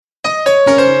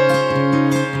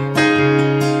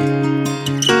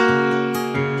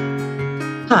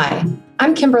Hi,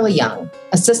 I'm Kimberly Young,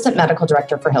 Assistant Medical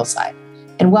Director for Hillside,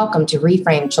 and welcome to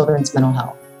Reframe Children's Mental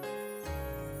Health.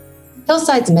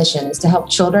 Hillside's mission is to help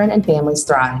children and families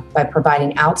thrive by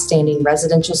providing outstanding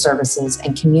residential services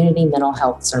and community mental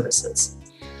health services.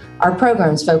 Our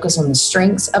programs focus on the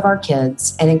strengths of our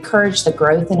kids and encourage the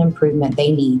growth and improvement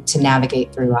they need to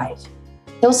navigate through life.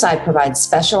 Hillside provides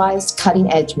specialized,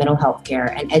 cutting-edge mental health care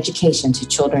and education to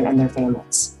children and their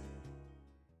families.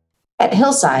 At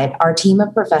Hillside, our team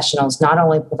of professionals not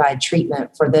only provide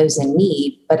treatment for those in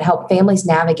need, but help families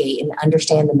navigate and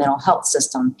understand the mental health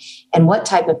system and what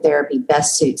type of therapy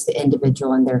best suits the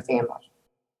individual and their family.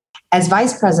 As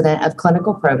Vice President of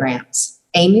Clinical Programs,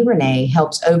 Amy Renee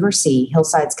helps oversee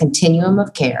Hillside's continuum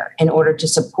of care in order to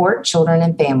support children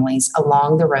and families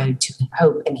along the road to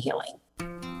hope and healing.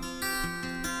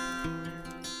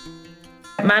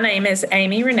 My name is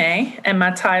Amy Renee, and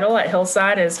my title at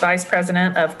Hillside is Vice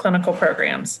President of Clinical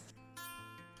Programs.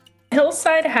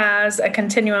 Hillside has a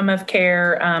continuum of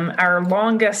care. Our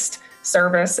longest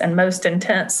service and most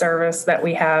intense service that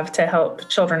we have to help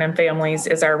children and families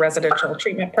is our residential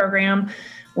treatment program.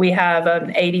 We have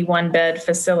an 81-bed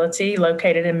facility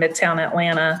located in Midtown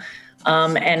Atlanta.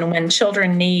 And when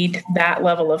children need that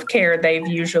level of care, they've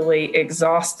usually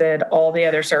exhausted all the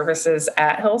other services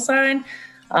at Hillside.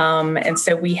 And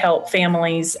so we help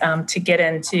families to get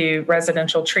into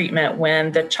residential treatment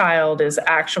when the child is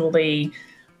actually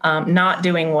not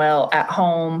doing well at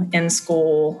home, in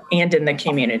school, and in the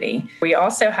community. We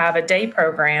also have a day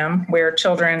program where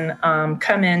children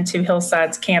come into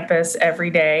Hillside's campus every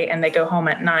day and they go home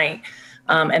at night.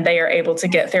 And they are able to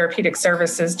get therapeutic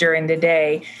services during the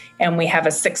day. And we have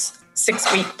a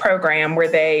six-week program where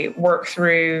they work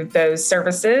through those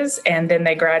services and then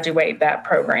they graduate that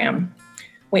program.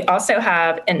 We also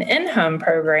have an in-home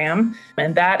program,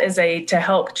 and that is to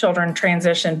help children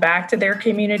transition back to their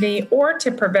community or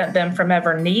to prevent them from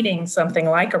ever needing something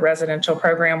like a residential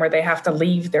program where they have to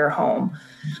leave their home.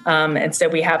 And so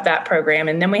we have that program.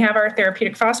 And then we have our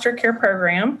therapeutic foster care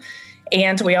program.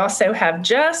 And we also have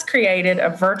just created a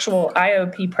virtual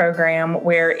IOP program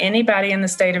where anybody in the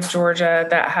state of Georgia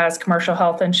that has commercial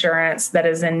health insurance that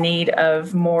is in need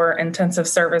of more intensive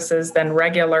services than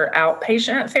regular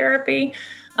outpatient therapy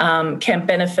can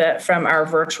benefit from our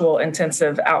virtual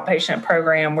intensive outpatient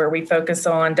program where we focus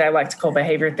on dialectical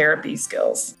behavior therapy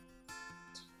skills.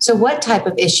 So what type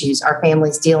of issues are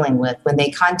families dealing with when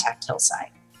they contact Hillside?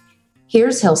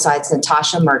 Here's Hillside's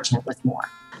Natasha Merchant with more.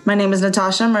 My name is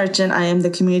Natasha Merchant. I am the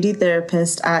community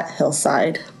therapist at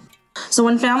Hillside. So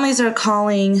when families are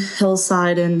calling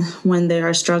Hillside and when they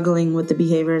are struggling with the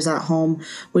behaviors at home,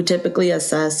 we typically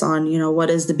assess on, what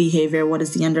is the behavior, what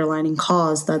is the underlying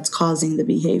cause that's causing the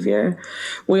behavior.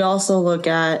 We also look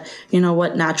at,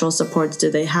 what natural supports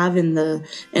do they have in the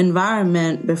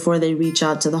environment before they reach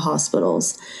out to the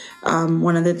hospitals.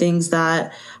 One of the things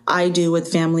that I do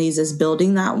with families is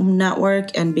building that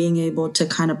network and being able to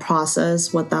kind of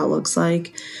process what that looks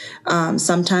like.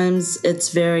 Sometimes it's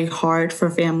very hard for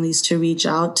families to reach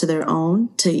out to their own,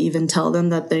 to even tell them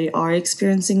that they are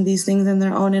experiencing these things in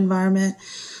their own environment.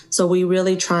 So we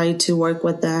really try to work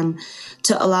with them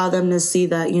to allow them to see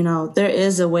that, there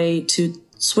is a way to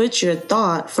switch your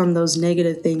thought from those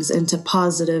negative things into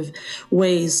positive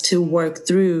ways to work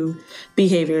through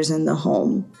behaviors in the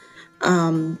home.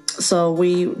 So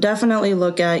we definitely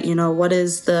look at, what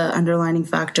is the underlying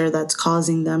factor that's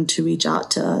causing them to reach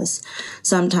out to us.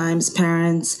 Sometimes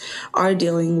parents are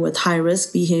dealing with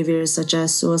high-risk behaviors such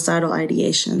as suicidal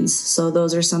ideations. So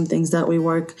those are some things that we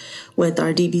work with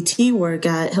our DBT work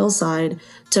at Hillside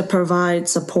to provide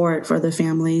support for the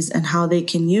families and how they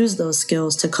can use those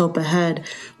skills to cope ahead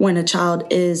when a child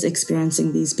is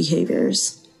experiencing these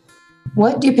behaviors.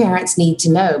 What do parents need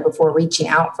to know before reaching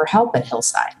out for help at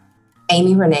Hillside?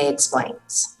 Amy Renee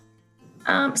explains.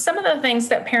 Some of the things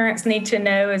that parents need to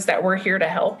know is that we're here to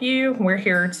help you. We're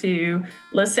here to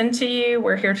listen to you.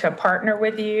 We're here to partner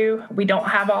with you. We don't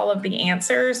have all of the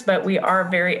answers, but we are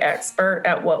very expert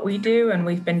at what we do, and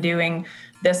we've been doing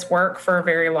this work for a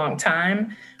very long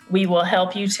time. We will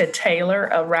help you to tailor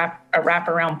a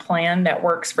wraparound plan that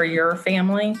works for your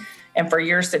family and for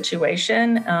your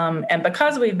situation. And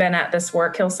because we've been at this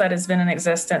work, Hillside has been in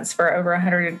existence for over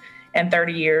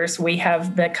 130 years. We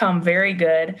have become very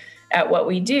good at what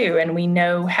we do, and we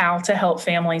know how to help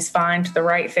families find the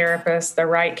right therapist, the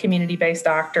right community-based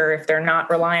doctor. If they're not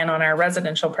relying on our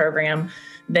residential program,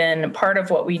 then part of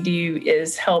what we do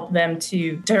is help them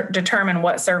to determine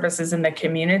what services in the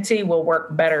community will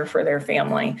work better for their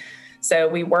family. So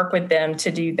we work with them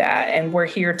to do that, and we're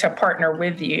here to partner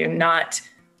with you, not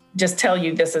just tell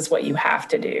you this is what you have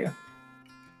to do.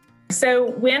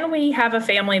 So when we have a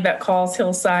family that calls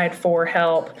Hillside for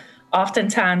help,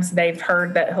 oftentimes they've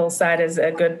heard that Hillside is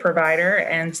a good provider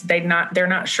and they're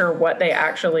not sure what they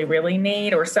actually really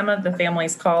need, or some of the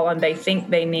families call and they think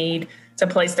they need to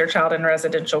place their child in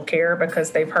residential care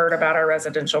because they've heard about our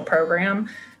residential program.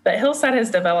 But Hillside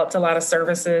has developed a lot of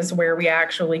services where we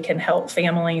actually can help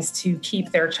families to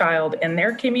keep their child in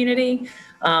their community.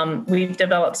 We've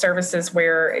developed services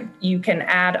where you can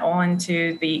add on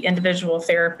to the individual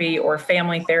therapy or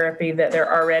family therapy that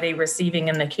they're already receiving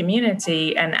in the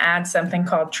community and add something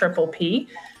called Triple P,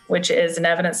 which is an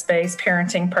evidence-based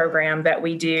parenting program that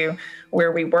we do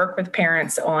where we work with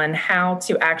parents on how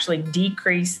to actually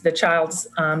decrease the child's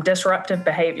disruptive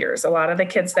behaviors. A lot of the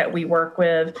kids that we work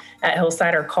with at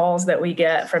Hillside are calls that we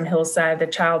get from Hillside. The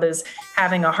child is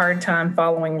having a hard time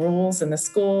following rules in the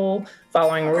school,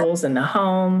 following rules in the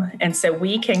home. And so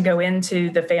we can go into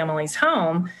the family's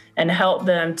home and help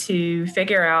them to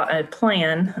figure out a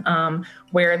plan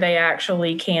where they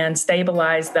actually can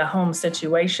stabilize the home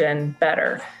situation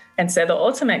better. And so the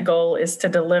ultimate goal is to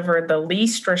deliver the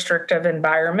least restrictive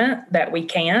environment that we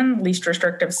can, least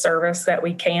restrictive service that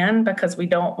we can, because we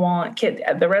don't want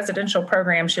the residential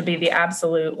program should be the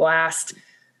absolute last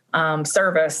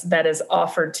service that is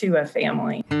offered to a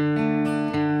family.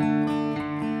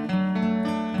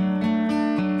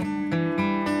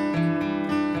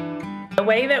 The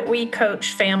way that we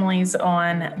coach families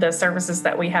on the services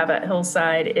that we have at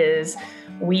Hillside is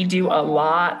we do a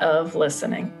lot of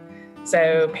listening.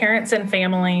 So parents and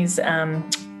families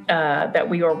that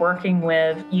we are working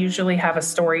with usually have a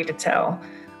story to tell.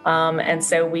 And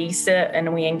so we sit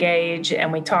and we engage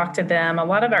and we talk to them. A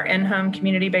lot of our in-home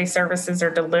community-based services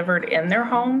are delivered in their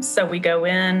homes. So we go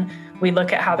in, we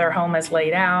look at how their home is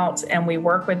laid out, and we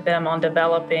work with them on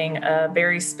developing a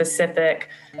very specific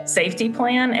safety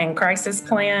plan and crisis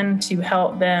plan to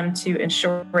help them to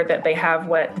ensure that they have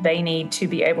what they need to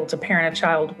be able to parent a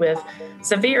child with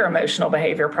severe emotional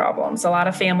behavior problems. A lot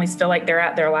of families feel like they're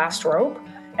at their last rope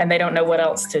and they don't know what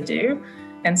else to do.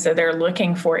 And so they're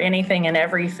looking for anything and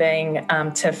everything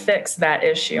to fix that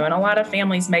issue. And a lot of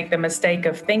families make the mistake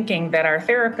of thinking that our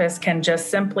therapist can just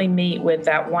simply meet with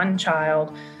that one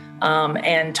child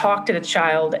and talk to the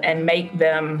child and make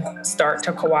them start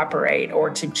to cooperate or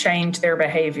to change their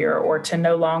behavior or to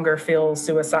no longer feel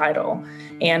suicidal.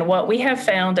 And what we have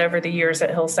found over the years at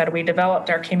Hillside, we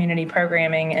developed our community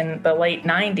programming in the late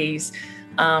 90s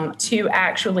to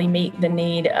actually meet the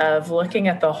need of looking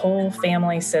at the whole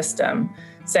family system.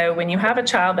 So when you have a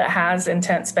child that has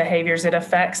intense behaviors, it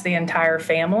affects the entire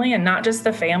family, and not just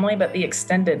the family, but the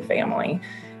extended family.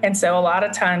 And so a lot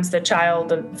of times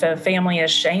the family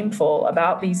is shameful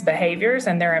about these behaviors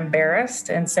and they're embarrassed.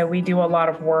 And so we do a lot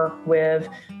of work with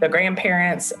the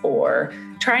grandparents or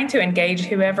trying to engage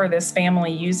whoever this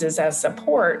family uses as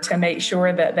support to make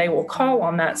sure that they will call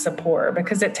on that support,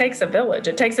 because it takes a village.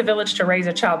 It takes a village to raise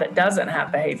a child that doesn't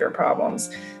have behavior problems.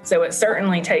 So it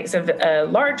certainly takes a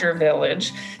larger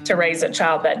village to raise a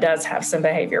child that does have some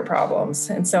behavior problems.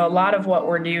 And so a lot of what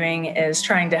we're doing is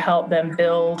trying to help them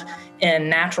build in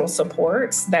natural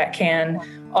supports that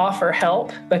can offer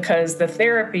help, because the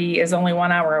therapy is only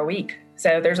 1 hour a week.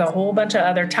 So there's a whole bunch of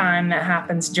other time that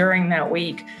happens during that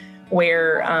week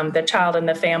where the child and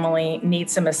the family need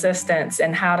some assistance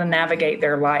in how to navigate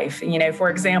their life. You know, for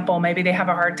example, maybe they have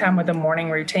a hard time with the morning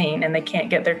routine and they can't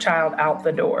get their child out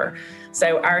the door.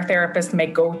 So our therapist may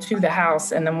go to the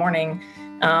house in the morning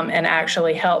and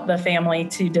actually help the family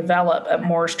to develop a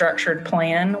more structured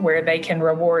plan where they can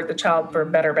reward the child for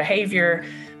better behavior.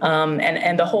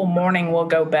 And the whole morning will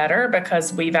go better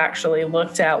because we've actually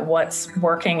looked at what's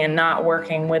working and not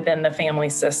working within the family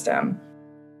system.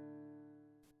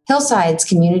 Hillside's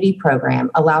community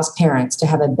program allows parents to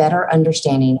have a better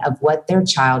understanding of what their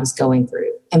child is going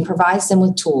through and provides them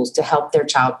with tools to help their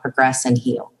child progress and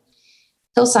heal.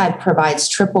 Hillside provides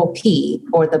Triple P,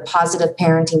 or the Positive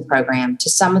Parenting Program, to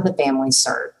some of the families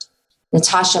served.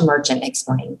 Natasha Merchant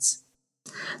explains.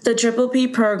 The Triple P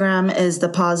program is the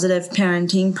Positive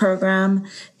Parenting Program.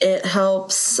 It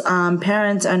helps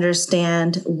parents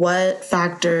understand what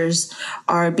factors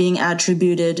are being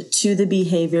attributed to the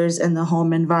behaviors in the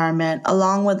home environment,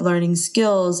 along with learning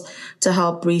skills to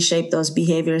help reshape those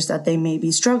behaviors that they may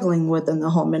be struggling with in the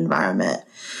home environment.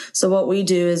 So what we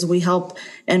do is we help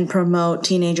and promote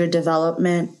teenager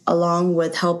development, along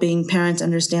with helping parents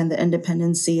understand the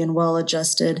independency and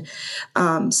well-adjusted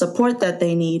support that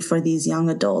they need for these young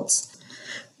adults.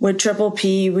 With Triple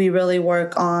P, we really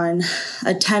work on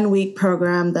a 10-week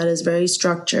program that is very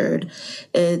structured.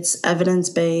 It's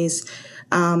evidence-based.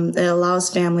 It allows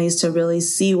families to really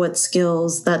see what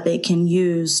skills that they can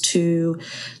use to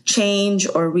change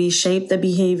or reshape the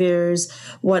behaviors,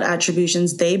 what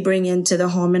attributions they bring into the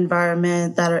home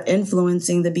environment that are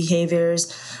influencing the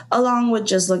behaviors, along with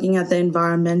just looking at the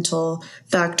environmental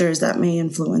factors that may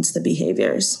influence the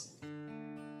behaviors.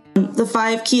 The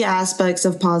 5 key aspects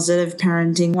of positive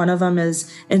parenting, one of them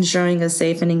is ensuring a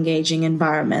safe and engaging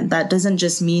environment. That doesn't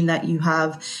just mean that you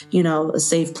have, a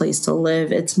safe place to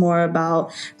live. It's more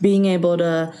about being able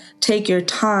to take your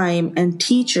time and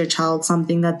teach your child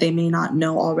something that they may not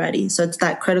know already. So it's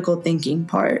that critical thinking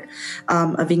part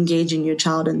of engaging your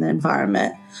child in the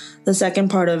environment. The second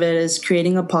part of it is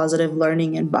creating a positive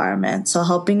learning environment. So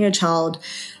helping your child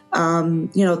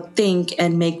think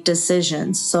and make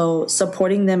decisions. So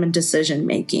supporting them in decision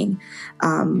making,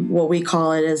 what we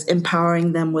call it is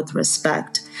empowering them with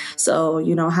respect. So,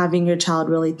 having your child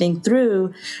really think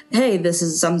through, hey, this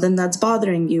is something that's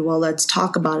bothering you. Well, let's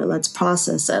talk about it. Let's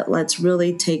process it. Let's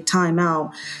really take time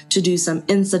out to do some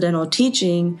incidental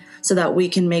teaching so that we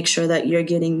can make sure that you're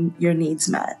getting your needs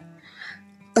met.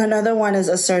 Another one is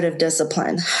assertive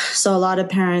discipline. So a lot of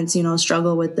parents,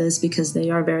 struggle with this because they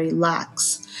are very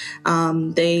lax.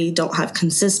 They don't have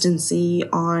consistency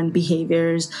on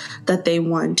behaviors that they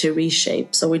want to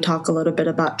reshape. So we talk a little bit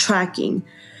about tracking.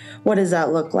 What does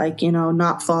that look like?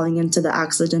 Not falling into the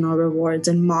accidental rewards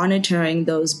and monitoring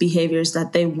those behaviors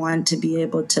that they want to be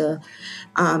able to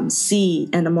see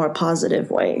in a more positive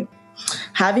way.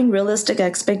 Having realistic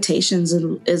expectations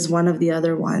is one of the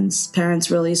other ones.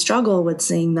 Parents really struggle with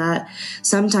seeing that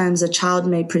sometimes a child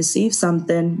may perceive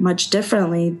something much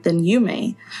differently than you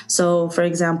may. So, for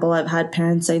example, I've had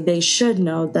parents say they should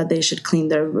know that they should clean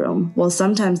their room. Well,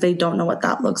 sometimes they don't know what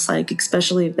that looks like,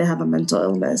 especially if they have a mental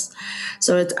illness.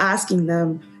 So it's asking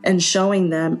them and showing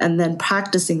them and then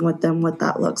practicing with them what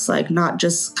that looks like, not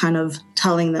just kind of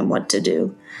telling them what to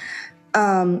do.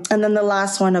 And then the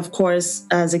last one, of course,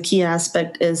 as a key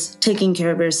aspect is taking care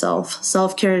of yourself.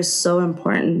 Self-care is so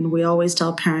important. We always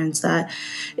tell parents that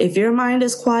if your mind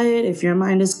is quiet, if your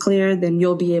mind is clear, then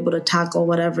you'll be able to tackle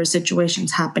whatever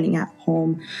situation's happening at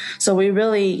home. So we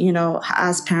really,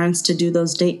 ask parents to do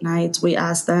those date nights. We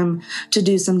ask them to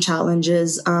do some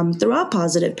challenges. Throughout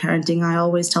positive parenting, I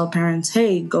always tell parents,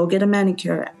 hey, go get a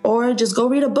manicure or just go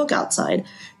read a book outside,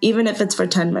 even if it's for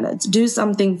 10 minutes. Do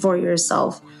something for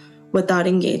yourself without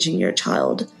engaging your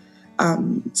child.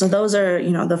 So those are,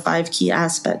 the 5 key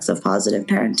aspects of positive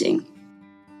parenting.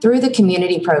 Through the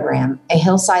community program, a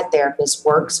Hillside therapist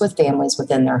works with families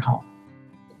within their home.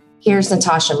 Here's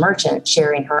Natasha Merchant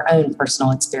sharing her own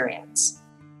personal experience.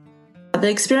 The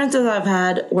experiences I've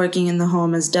had working in the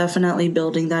home is definitely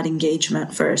building that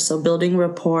engagement first. So building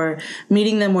rapport,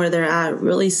 meeting them where they're at,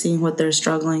 really seeing what they're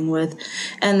struggling with,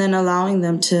 and then allowing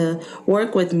them to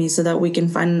work with me so that we can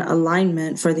find an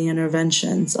alignment for the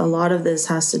interventions. A lot of this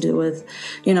has to do with,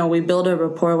 we build a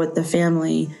rapport with the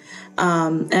family.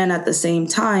 And at the same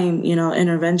time,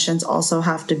 interventions also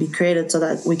have to be created so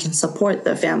that we can support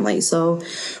the family. So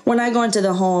when I go into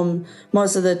the home,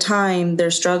 most of the time they're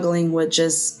struggling with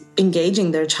just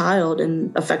engaging their child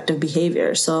in effective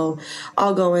behavior. So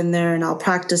I'll go in there and I'll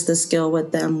practice the skill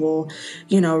with them. We'll,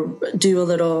 do a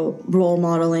little role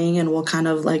modeling and we'll kind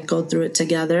of go through it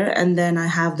together. And then I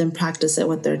have them practice it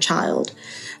with their child.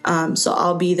 So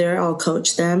I'll be there, I'll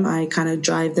coach them. I kind of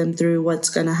drive them through what's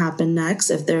going to happen next.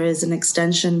 If there is an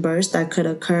extension burst that could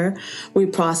occur, we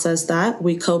process that,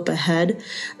 we cope ahead.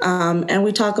 And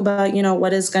we talk about,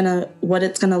 what it's going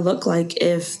to look like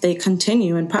if they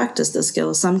continue and practice the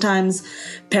skills. Sometimes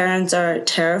parents are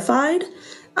terrified.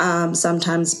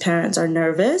 Sometimes parents are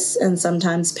nervous, and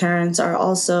sometimes parents are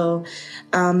also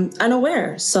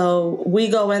unaware. So we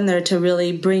go in there to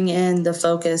really bring in the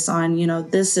focus on,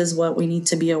 this is what we need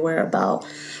to be aware about.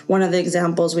 One of the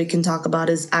examples we can talk about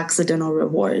is accidental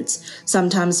rewards.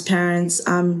 Sometimes parents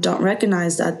don't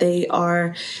recognize that they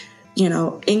are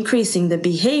increasing the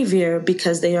behavior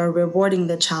because they are rewarding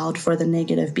the child for the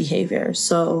negative behavior.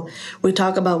 So we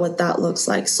talk about what that looks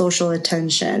like: social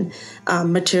attention,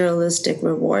 materialistic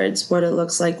rewards, what it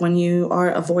looks like when you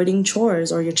are avoiding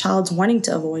chores or your child's wanting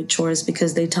to avoid chores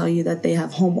because they tell you that they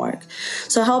have homework.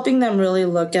 So helping them really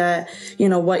look at,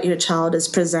 what your child is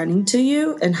presenting to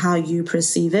you and how you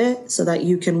perceive it so that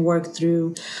you can work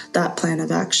through that plan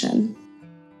of action.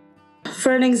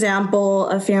 For an example,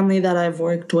 a family that I've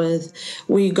worked with,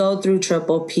 we go through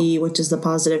Triple P, which is the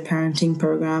positive parenting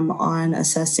program, on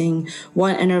assessing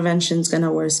what intervention is going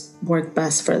to work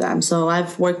best for them. So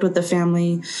I've worked with a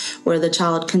family where the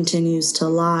child continues to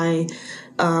lie,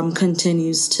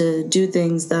 continues to do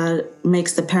things that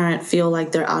makes the parent feel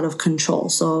like they're out of control.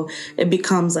 So it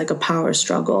becomes like a power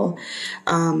struggle.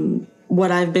 what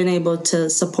I've been able to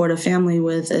support a family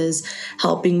with is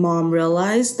helping mom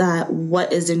realize that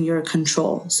what is in your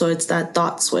control. So it's that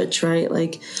thought switch, right?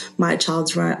 Like, my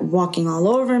child's walking all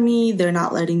over me. They're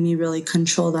not letting me really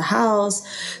control the house.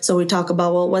 So we talk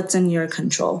about, well, what's in your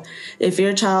control? If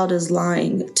your child is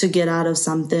lying to get out of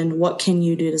something, what can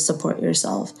you do to support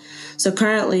yourself? So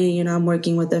currently, I'm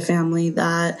working with a family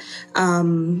that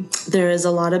there is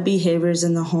a lot of behaviors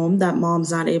in the home that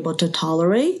mom's not able to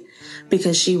tolerate,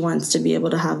 because she wants to be able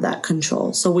to have that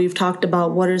control. So we've talked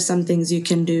about what are some things you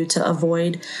can do to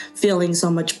avoid feeling so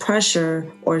much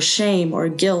pressure or shame or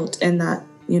guilt in that,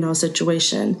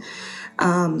 situation.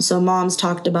 So mom's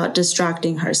talked about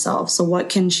distracting herself. So what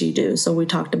can she do? So we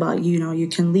talked about, you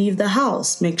can leave the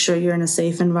house, make sure you're in a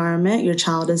safe environment, your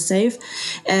child is safe,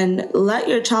 and let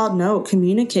your child know,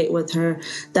 communicate with her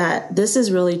that this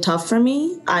is really tough for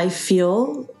me. I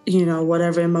feel,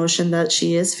 whatever emotion that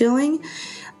she is feeling.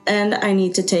 And I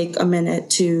need to take a minute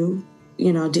to,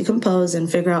 decompose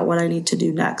and figure out what I need to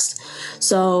do next.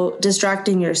 So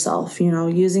distracting yourself,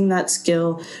 using that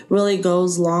skill really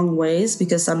goes long ways,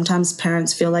 because sometimes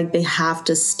parents feel like they have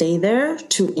to stay there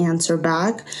to answer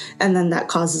back. And then that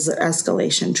causes an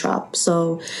escalation trap.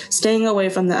 So staying away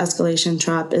from the escalation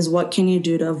trap is what can you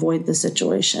do to avoid the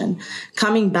situation.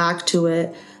 Coming back to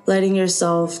it, letting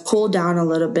yourself cool down a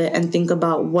little bit and think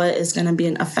about what is going to be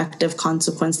an effective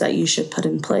consequence that you should put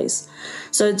in place.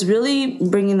 So it's really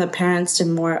bringing the parents to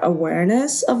more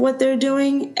awareness of what they're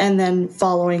doing, and then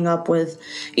following up with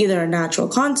either a natural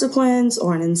consequence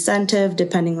or an incentive,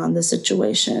 depending on the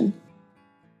situation.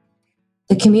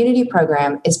 The community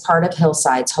program is part of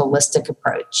Hillside's holistic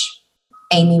approach.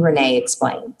 Amy Renee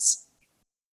explains.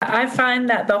 I find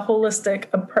that the holistic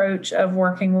approach of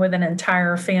working with an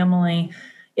entire family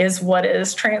is what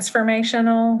is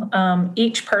transformational.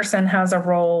 Each person has a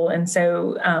role. And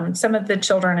so some of the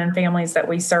children and families that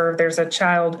we serve, the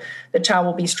child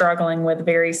will be struggling with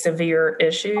very severe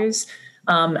issues.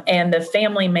 And the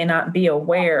family may not be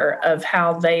aware of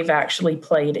how they've actually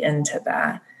played into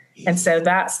that. And so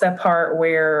that's the part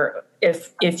where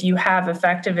if you have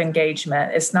effective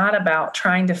engagement, it's not about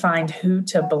trying to find who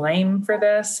to blame for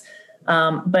this,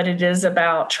 but it is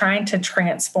about trying to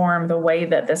transform the way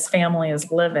that this family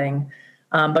is living.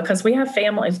 Because we have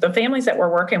the families that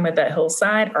we're working with at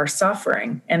Hillside are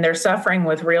suffering, and they're suffering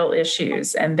with real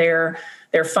issues, and their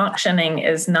functioning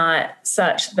is not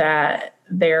such that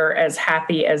they're as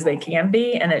happy as they can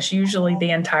be. And it's usually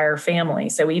the entire family.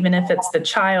 So even if it's the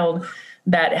child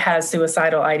that has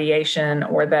suicidal ideation,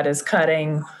 or that is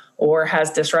cutting, or has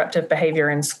disruptive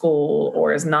behavior in school,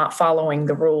 or is not following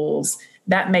the rules,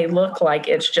 that may look like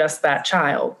it's just that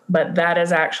child, but that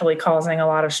is actually causing a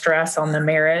lot of stress on the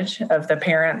marriage of the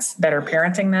parents that are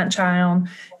parenting that child.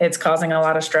 It's causing a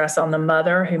lot of stress on the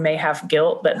mother, who may have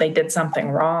guilt that they did something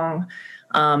wrong.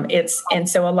 And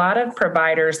so a lot of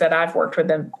providers that I've worked with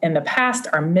them in the past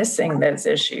are missing those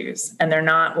issues, and they're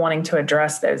not wanting to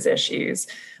address those issues.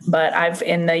 But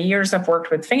in the years I've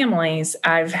worked with families,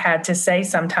 I've had to say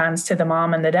sometimes to the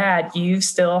mom and the dad, you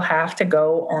still have to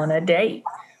go on a date.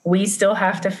 We still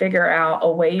have to figure out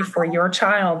a way for your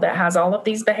child that has all of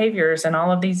these behaviors and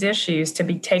all of these issues to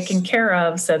be taken care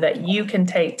of, so that you can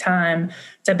take time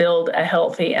to build a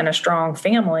healthy and a strong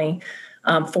family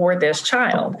for this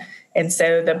child. And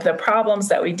so the problems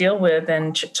that we deal with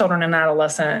in children and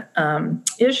adolescent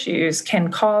issues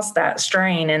can cause that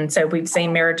strain. And so we've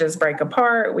seen marriages break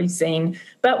apart.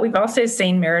 But we've also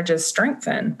seen marriages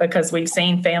strengthen, because we've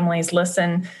seen families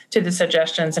listen to the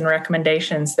suggestions and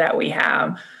recommendations that we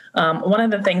have. One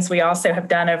of the things we also have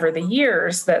done over the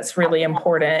years that's really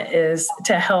important is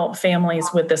to help families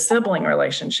with the sibling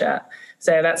relationship.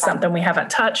 So that's something we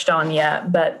haven't touched on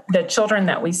yet, but the children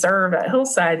that we serve at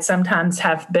Hillside sometimes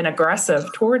have been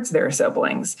aggressive towards their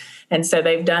siblings. And so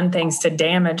they've done things to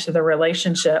damage the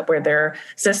relationship, where their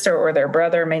sister or their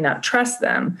brother may not trust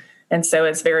them. And so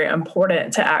it's very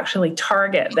important to actually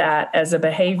target that as a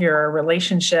behavior or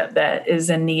relationship that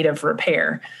is in need of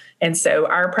repair. And so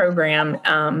our program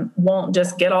won't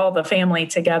just get all the family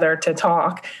together to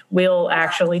talk. We'll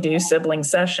actually do sibling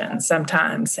sessions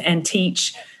sometimes and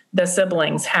teach the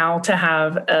siblings how to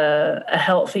have a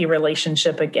healthy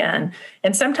relationship again.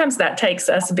 And sometimes that takes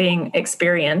us being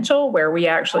experiential, where we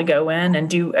actually go in and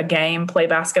do a game, play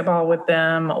basketball with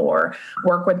them, or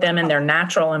work with them in their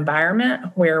natural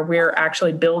environment, where we're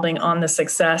actually building on the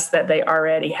success that they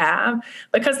already have,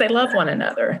 because they love one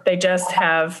another. They just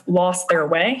have lost their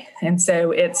way. And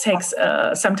so it takes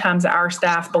sometimes our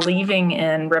staff believing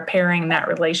in repairing that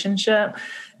relationship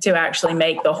to actually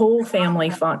make the whole family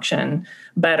function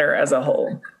better as a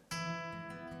whole.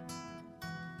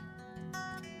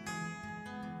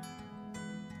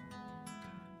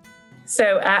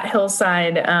 So at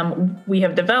Hillside, we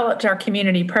have developed our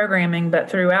community programming, but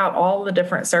throughout all the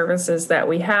different services that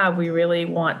we have, we really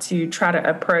want to try to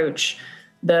approach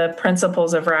the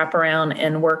principles of wraparound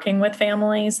in working with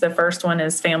families. The first one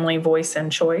is family voice and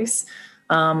choice,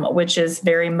 which is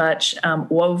very much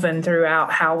woven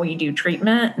throughout how we do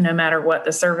treatment. No matter what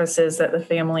the services that the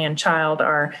family and child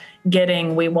are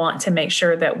getting, we want to make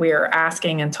sure that we're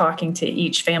asking and talking to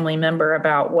each family member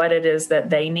about what it is that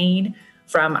they need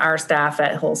from our staff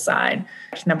at Hillside.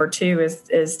 Number two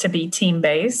is to be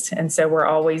team-based. And so we're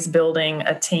always building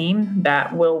a team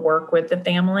that will work with the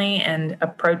family and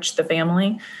approach the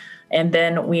family. And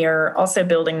then we are also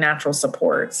building natural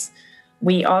supports.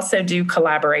 We also do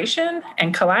collaboration,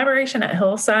 and collaboration at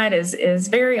Hillside is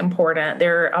very important.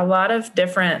 There are a lot of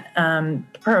different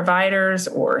providers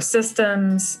or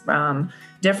systems,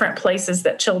 different places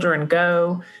that children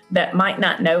go that might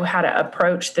not know how to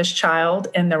approach this child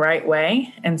in the right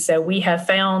way. And so we have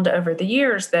found over the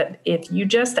years that if you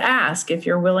just ask, if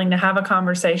you're willing to have a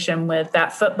conversation with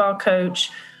that football coach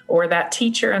or that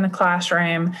teacher in the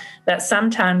classroom, that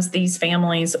sometimes these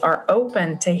families are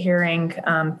open to hearing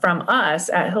from us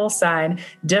at Hillside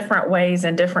different ways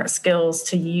and different skills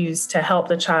to use to help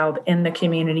the child in the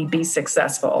community be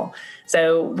successful.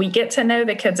 So we get to know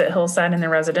the kids at Hillside in the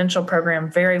residential program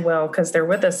very well because they're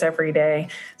with us every day.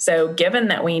 So given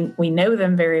that we know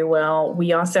them very well,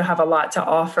 we also have a lot to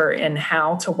offer in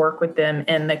how to work with them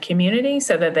in the community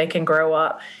so that they can grow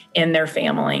up in their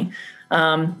family.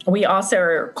 We also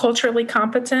are culturally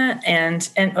competent, and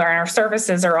our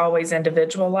services are always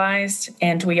individualized.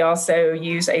 And we also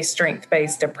use a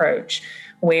strength-based approach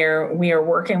where we are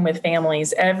working with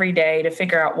families every day to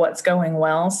figure out what's going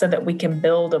well so that we can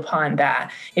build upon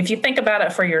that. If you think about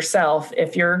it for yourself,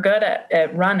 if you're good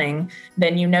at running,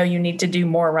 then you know you need to do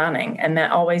more running. And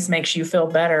that always makes you feel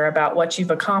better about what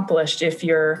you've accomplished if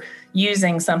you're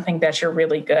using something that you're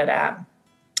really good at.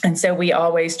 And so we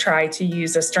always try to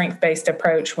use a strength-based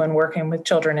approach when working with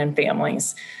children and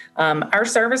families. Our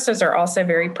services are also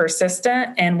very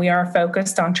persistent, and we are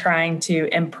focused on trying to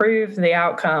improve the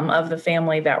outcome of the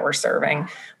family that we're serving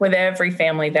with every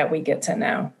family that we get to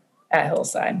know at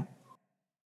Hillside.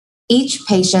 Each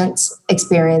patient's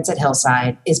experience at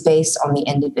Hillside is based on the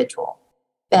individual.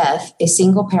 Beth, a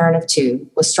single parent of two,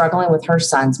 was struggling with her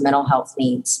son's mental health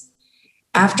needs.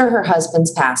 After her husband's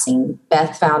passing,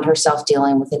 Beth found herself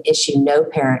dealing with an issue no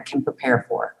parent can prepare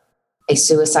for, a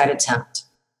suicide attempt.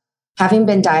 Having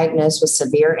been diagnosed with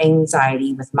severe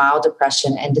anxiety with mild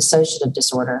depression and dissociative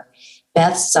disorder,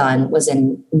 Beth's son was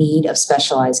in need of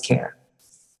specialized care.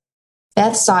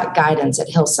 Beth sought guidance at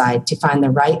Hillside to find the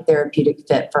right therapeutic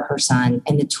fit for her son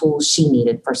and the tools she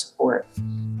needed for support.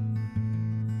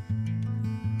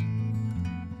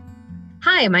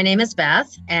 Hi, my name is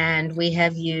Beth, and we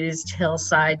have used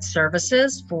Hillside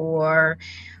services for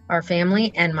our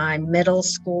family and my middle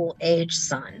school age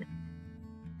son.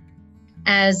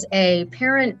 As a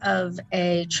parent of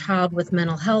a child with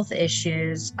mental health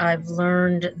issues, I've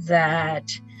learned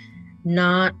that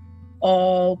not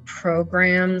all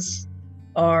programs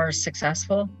are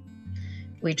successful.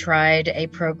 We tried a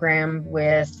program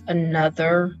with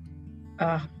another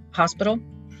hospital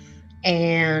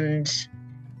and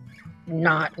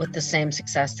not with the same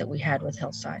success that we had with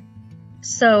Hillside.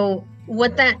 So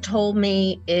what that told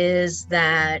me is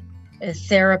that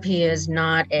therapy is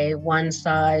not a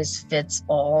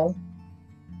one-size-fits-all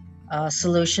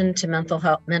solution to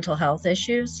mental health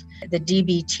issues. The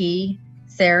DBT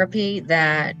therapy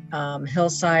that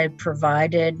Hillside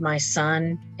provided my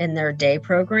son in their day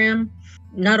program,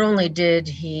 not only did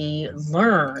he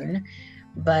learn,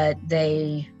 but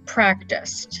they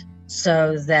practiced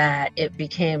so that it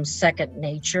became second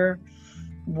nature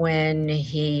when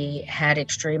he had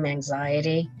extreme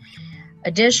anxiety.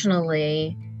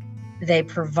 Additionally, they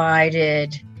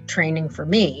provided training for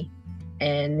me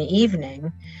in the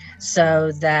evening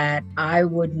so that I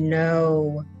would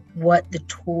know what the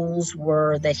tools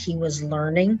were that he was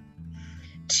learning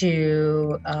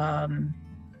to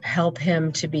help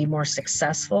him to be more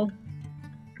successful,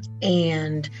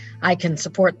 and I can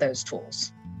support those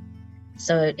tools.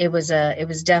 So it was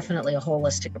definitely a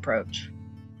holistic approach.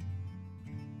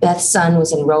 Beth's son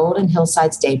was enrolled in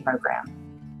Hillside's day program.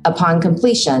 Upon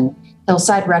completion,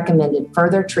 Hillside recommended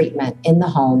further treatment in the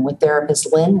home with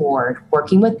therapist Lynn Ward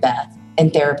working with Beth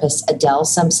and therapist Adele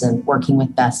Simpson working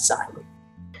with Beth's son.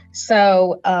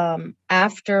 So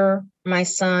after my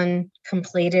son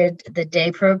completed the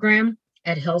day program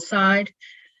at Hillside,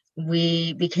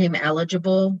 we became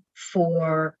eligible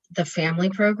for the family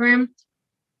program.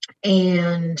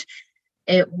 And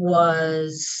it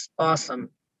was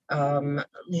awesome.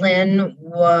 Lynn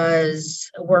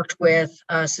worked with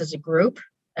us as a group,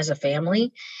 as a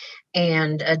family,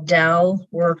 and Adele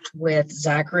worked with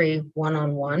Zachary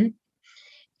one-on-one.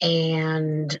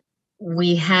 And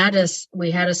we had a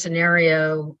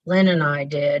scenario, Lynn and I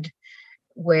did,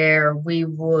 where we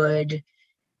would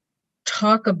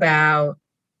talk about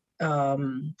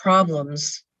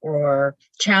problems or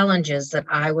challenges that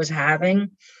I was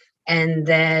having, and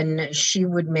then she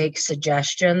would make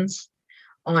suggestions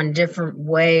on different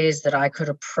ways that I could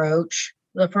approach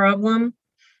the problem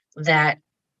that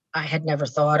I had never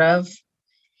thought of.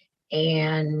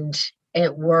 And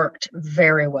it worked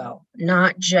very well,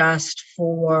 not just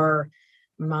for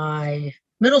my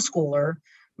middle schooler,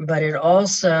 but it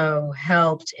also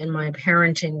helped in my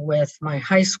parenting with my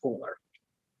high schooler.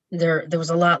 There was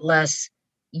a lot less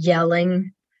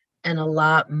yelling and a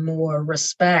lot more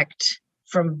respect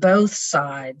from both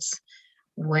sides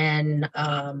when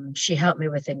she helped me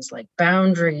with things like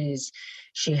boundaries.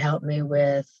 She helped me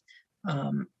with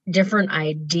different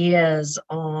ideas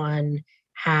on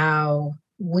how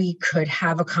we could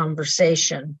have a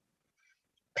conversation,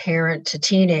 parent to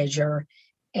teenager,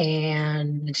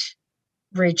 and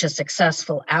reach a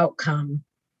successful outcome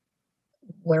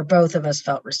where both of us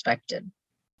felt respected.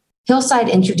 Hillside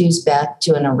introduced Beth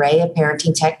to an array of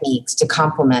parenting techniques to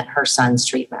complement her son's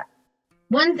treatment.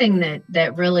 One thing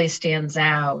that really stands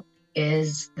out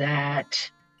is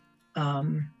that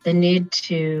the need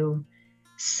to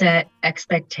set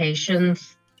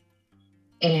expectations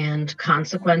and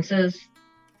consequences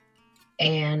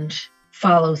and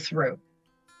follow through.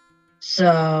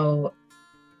 So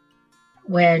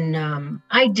when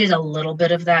I did a little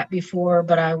bit of that before,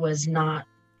 but I was not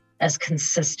as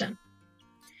consistent.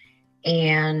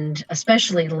 And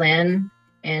especially Lynn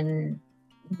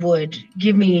would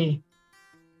give me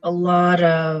a lot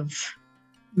of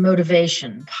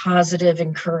motivation, positive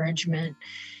encouragement,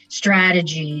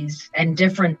 strategies, and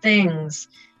different things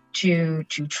to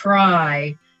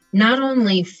try, not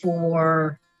only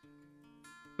for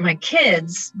my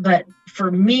kids, but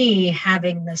for me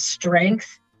having the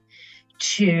strength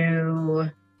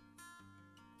to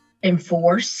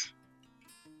enforce,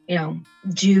 when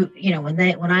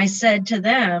I said to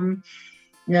them,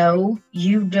 no,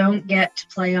 you don't get to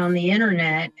play on the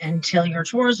internet until your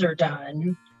chores are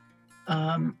done.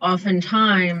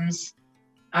 Oftentimes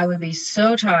I would be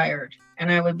so tired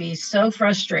and I would be so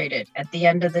frustrated at the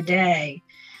end of the day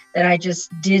that I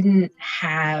just didn't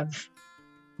have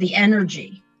the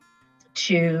energy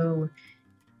to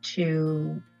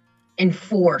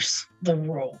enforce the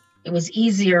rule. It was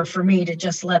easier for me to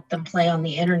just let them play on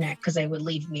the internet because they would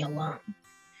leave me alone.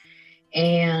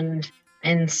 And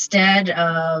instead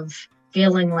of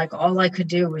feeling like all I could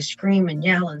do was scream and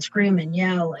yell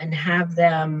and have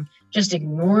them just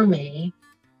ignore me,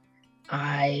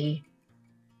 I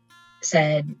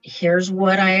said, here's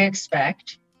what I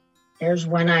expect. Here's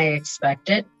when I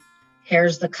expect it.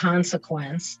 Here's the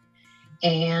consequence.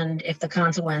 And if the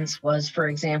consequence was, for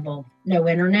example, no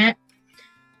internet,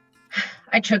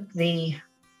 I took the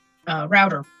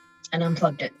router and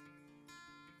unplugged it.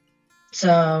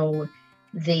 So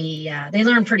they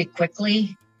learn pretty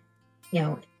quickly.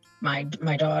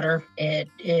 My daughter, it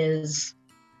is,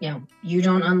 you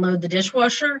don't unload the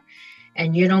dishwasher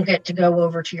and you don't get to go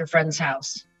over to your friend's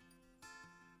house.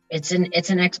 It's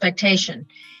an expectation.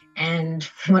 And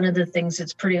one of the things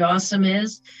that's pretty awesome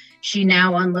is she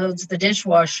now unloads the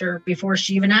dishwasher before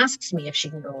she even asks me if she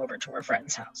can go over to her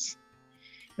friend's house,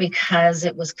 because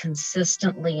it was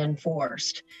consistently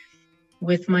enforced.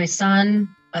 With my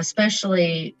son,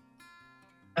 especially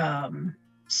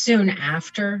soon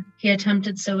after he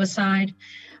attempted suicide,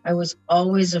 I was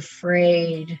always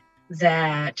afraid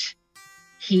that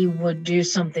he would do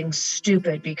something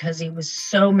stupid because he was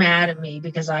so mad at me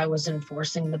because I was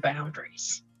enforcing the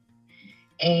boundaries.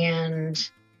 And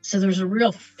so there's a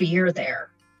real fear there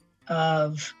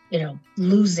of,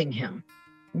 losing him,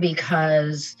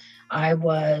 because I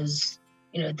was,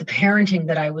 the parenting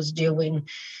that I was doing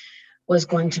was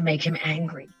going to make him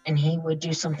angry and he would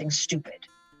do something stupid.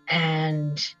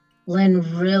 And Lynn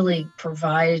really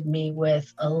provided me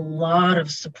with a lot of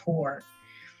support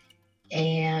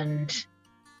and,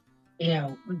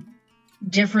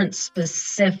 different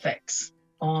specifics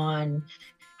on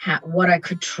what I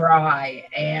could try,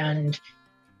 and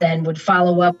then would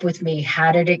follow up with me.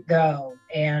 How did it go?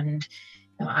 And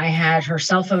I had her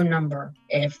cell phone number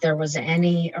if there was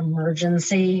any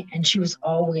emergency, and she was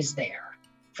always there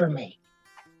for me.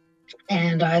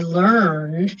 And I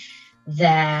learned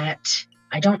that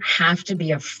I don't have to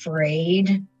be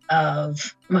afraid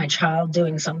of my child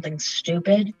doing something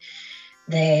stupid.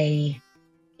 They,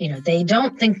 they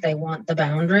don't think they want the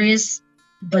boundaries,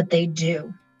 but they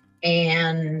do.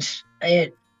 And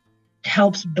it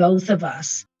helps both of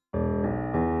us.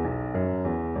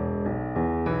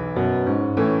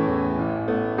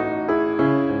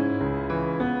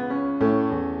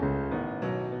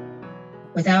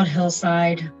 Without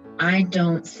Hillside, I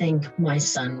don't think my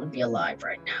son would be alive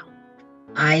right now.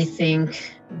 I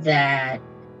think that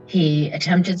he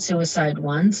attempted suicide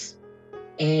once,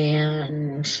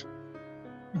 and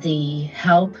the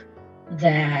help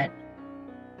that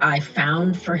I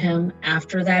found for him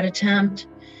after that attempt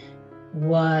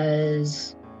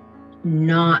was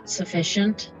not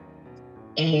sufficient.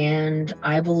 And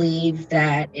I believe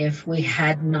that if we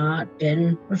had not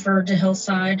been referred to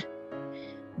Hillside,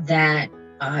 that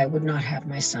I would not have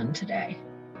my son today.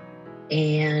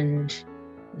 And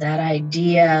that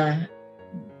idea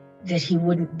that he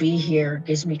wouldn't be here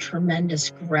gives me tremendous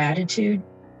gratitude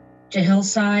to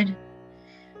Hillside.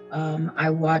 I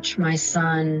watch my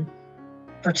son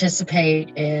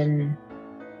participate in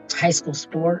high school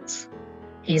sports.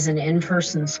 He's in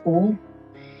in-person school.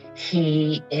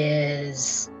 He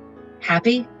is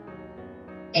happy.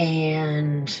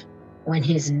 And when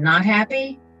he's not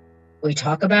happy, we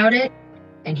talk about it.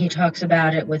 And he talks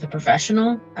about it with a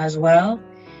professional as well.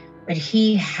 But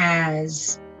he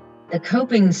has the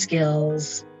coping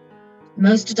skills.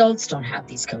 Most adults don't have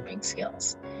these coping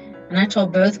skills. And I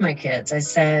told both my kids, I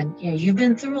said, you've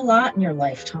been through a lot in your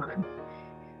lifetime.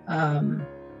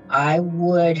 I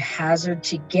would hazard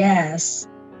to guess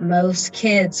most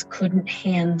kids couldn't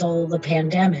handle the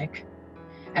pandemic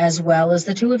as well as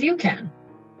the two of you can.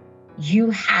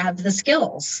 You have the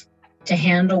skills to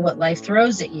handle what life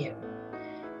throws at you.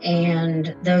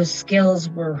 And those skills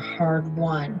were hard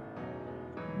won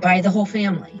by the whole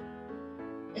family,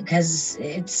 because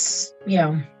it's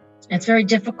very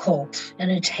difficult and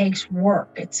it takes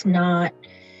work. It's not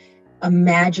a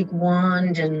magic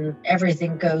wand and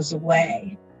everything goes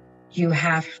away. You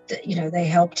have to, they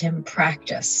helped him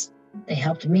practice. They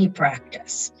helped me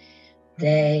practice.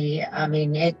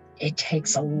 It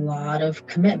takes a lot of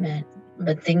commitment,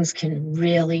 but things can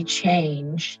really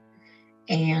change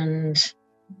and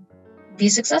be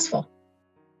successful.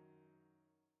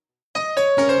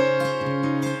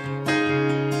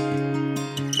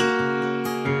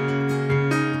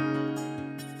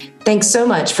 Thanks so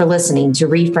much for listening to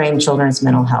Reframe Children's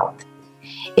Mental Health.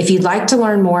 If you'd like to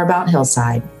learn more about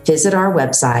Hillside, visit our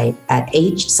website at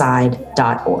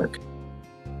hside.org.